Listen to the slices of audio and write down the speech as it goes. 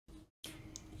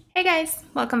Hey guys,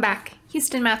 welcome back.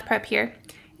 Houston Math Prep here.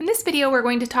 In this video, we're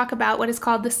going to talk about what is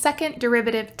called the second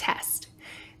derivative test.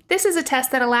 This is a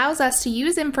test that allows us to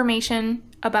use information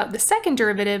about the second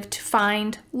derivative to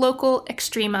find local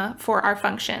extrema for our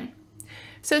function.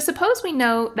 So suppose we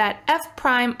know that f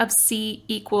prime of c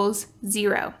equals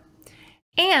 0,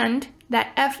 and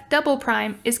that f double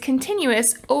prime is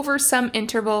continuous over some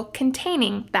interval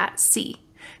containing that c.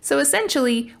 So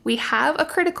essentially, we have a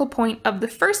critical point of the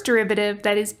first derivative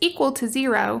that is equal to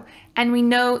 0, and we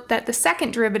know that the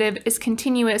second derivative is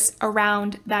continuous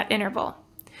around that interval.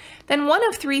 Then one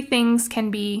of three things can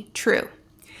be true.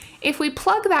 If we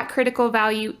plug that critical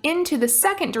value into the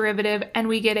second derivative and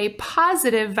we get a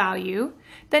positive value,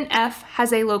 then f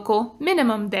has a local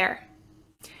minimum there.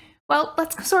 Well,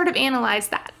 let's sort of analyze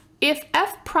that. If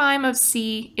f prime of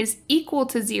c is equal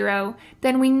to 0,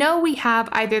 then we know we have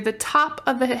either the top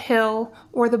of a hill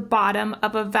or the bottom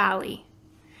of a valley.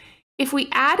 If we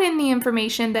add in the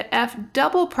information that f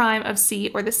double prime of c,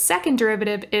 or the second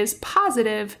derivative, is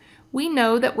positive, we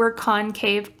know that we're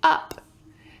concave up.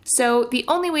 So the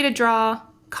only way to draw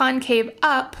concave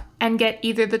up and get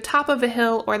either the top of a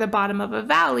hill or the bottom of a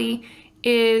valley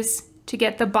is to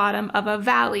get the bottom of a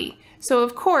valley. So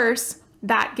of course,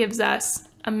 that gives us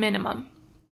a minimum.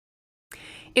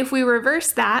 If we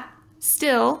reverse that,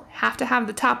 still have to have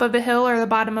the top of a hill or the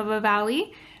bottom of a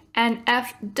valley, and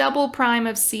f double prime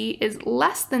of c is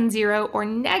less than 0 or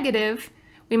negative,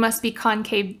 we must be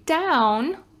concave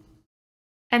down,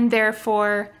 and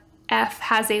therefore f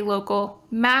has a local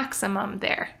maximum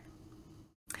there.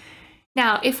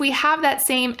 Now, if we have that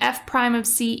same f prime of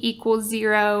c equals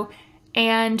 0,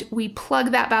 and we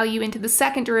plug that value into the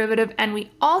second derivative and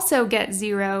we also get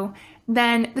 0,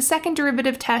 then the second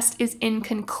derivative test is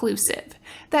inconclusive.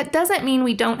 That doesn't mean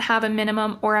we don't have a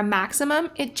minimum or a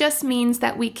maximum, it just means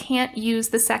that we can't use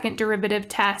the second derivative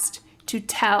test to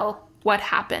tell what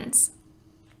happens.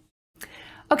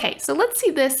 Okay, so let's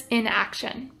see this in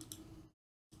action.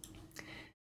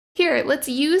 Here, let's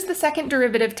use the second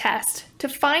derivative test to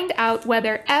find out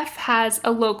whether f has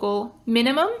a local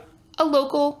minimum, a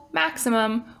local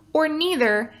maximum, or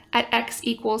neither at x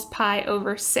equals pi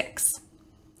over 6.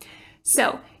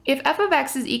 So if f of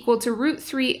x is equal to root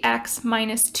 3x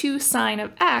minus 2 sine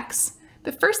of x,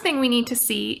 the first thing we need to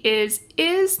see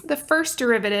is the first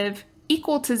derivative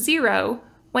equal to 0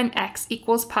 when x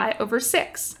equals pi over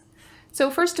 6? So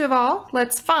first of all,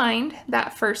 let's find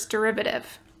that first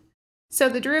derivative. So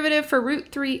the derivative for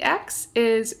root 3x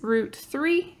is root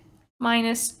 3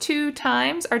 minus 2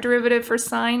 times our derivative for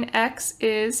sine x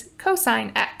is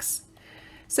cosine x.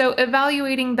 So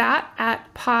evaluating that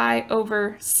at pi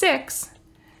over 6,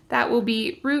 that will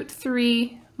be root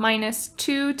 3 minus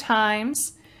 2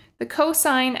 times the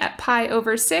cosine at pi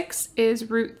over 6 is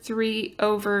root 3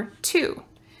 over 2.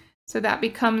 So that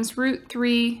becomes root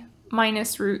 3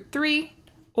 minus root 3,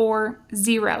 or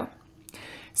 0.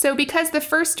 So because the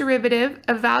first derivative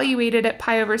evaluated at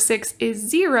pi over 6 is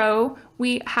 0,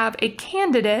 we have a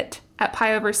candidate at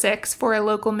pi over 6 for a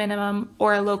local minimum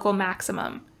or a local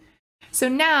maximum. So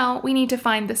now we need to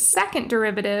find the second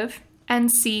derivative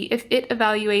and see if it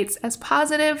evaluates as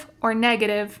positive or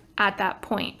negative at that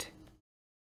point.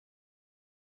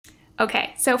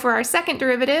 Okay, so for our second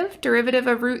derivative, derivative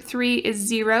of root 3 is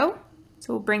 0,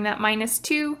 so we'll bring that minus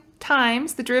 2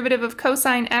 times the derivative of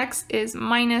cosine x is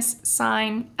minus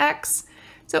sine x.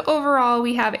 So overall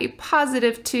we have a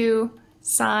positive 2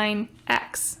 sine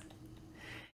x.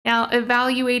 Now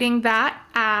evaluating that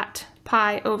at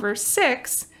pi over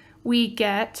 6, we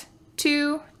get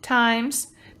 2 times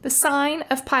the sine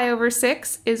of pi over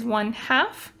 6 is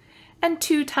 1/2, and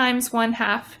 2 times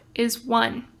 1/2 is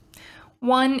 1.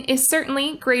 1 is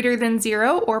certainly greater than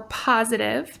 0 or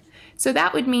positive, so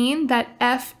that would mean that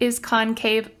f is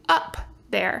concave up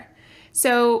there.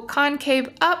 So concave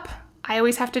up, I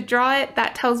always have to draw it.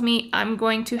 That tells me I'm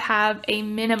going to have a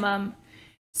minimum.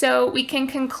 So we can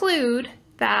conclude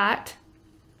that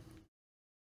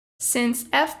since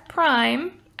f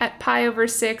prime at pi over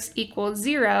 6 equals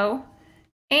 0,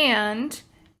 and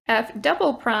f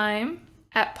double prime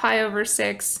at pi over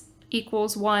 6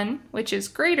 equals 1, which is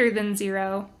greater than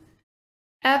 0,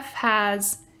 f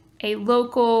has a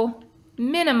local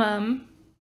minimum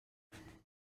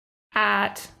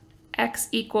at x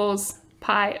equals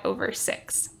pi over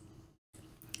 6.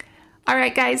 All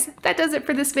right, guys, that does it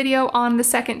for this video on the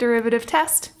second derivative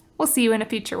test. We'll see you in a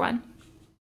future one.